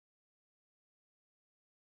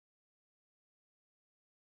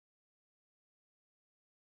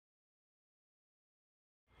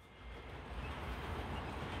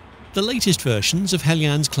The latest versions of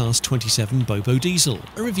Heljan's Class 27 Bobo diesel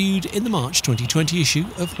are reviewed in the March 2020 issue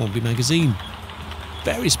of Hornby Magazine.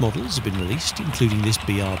 Various models have been released, including this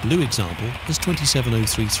BR Blue example as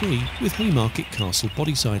 27033 with Haymarket Castle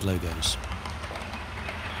bodyside logos.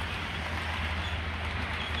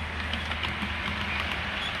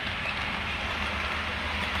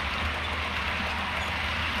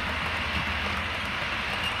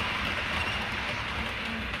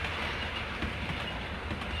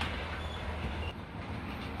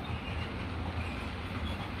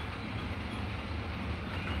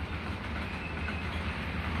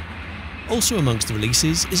 Also amongst the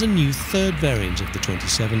releases is a new third variant of the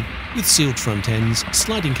 27 with sealed front ends,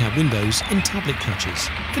 sliding cab windows and tablet catches,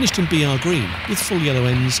 finished in BR green with full yellow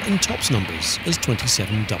ends and tops numbers as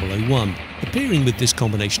 27001, appearing with this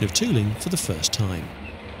combination of tooling for the first time.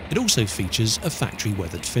 It also features a factory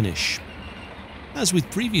weathered finish. As with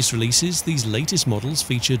previous releases, these latest models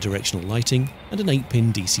feature directional lighting and an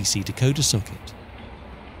 8-pin DCC decoder socket.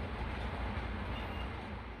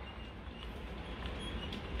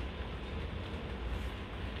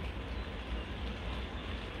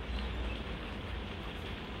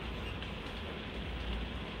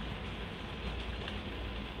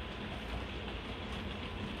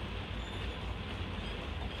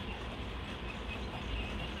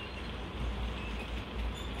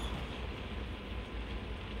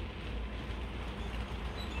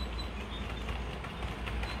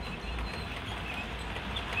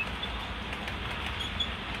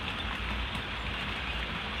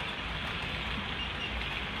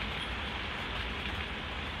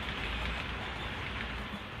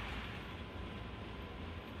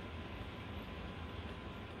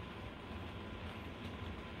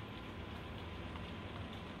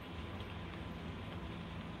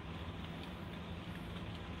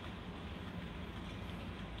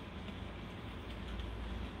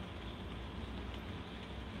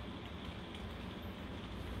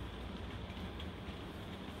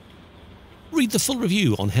 Read the full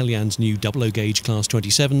review on Heljan's new 00 gauge Class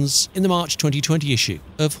 27s in the March 2020 issue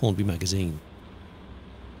of Hornby Magazine.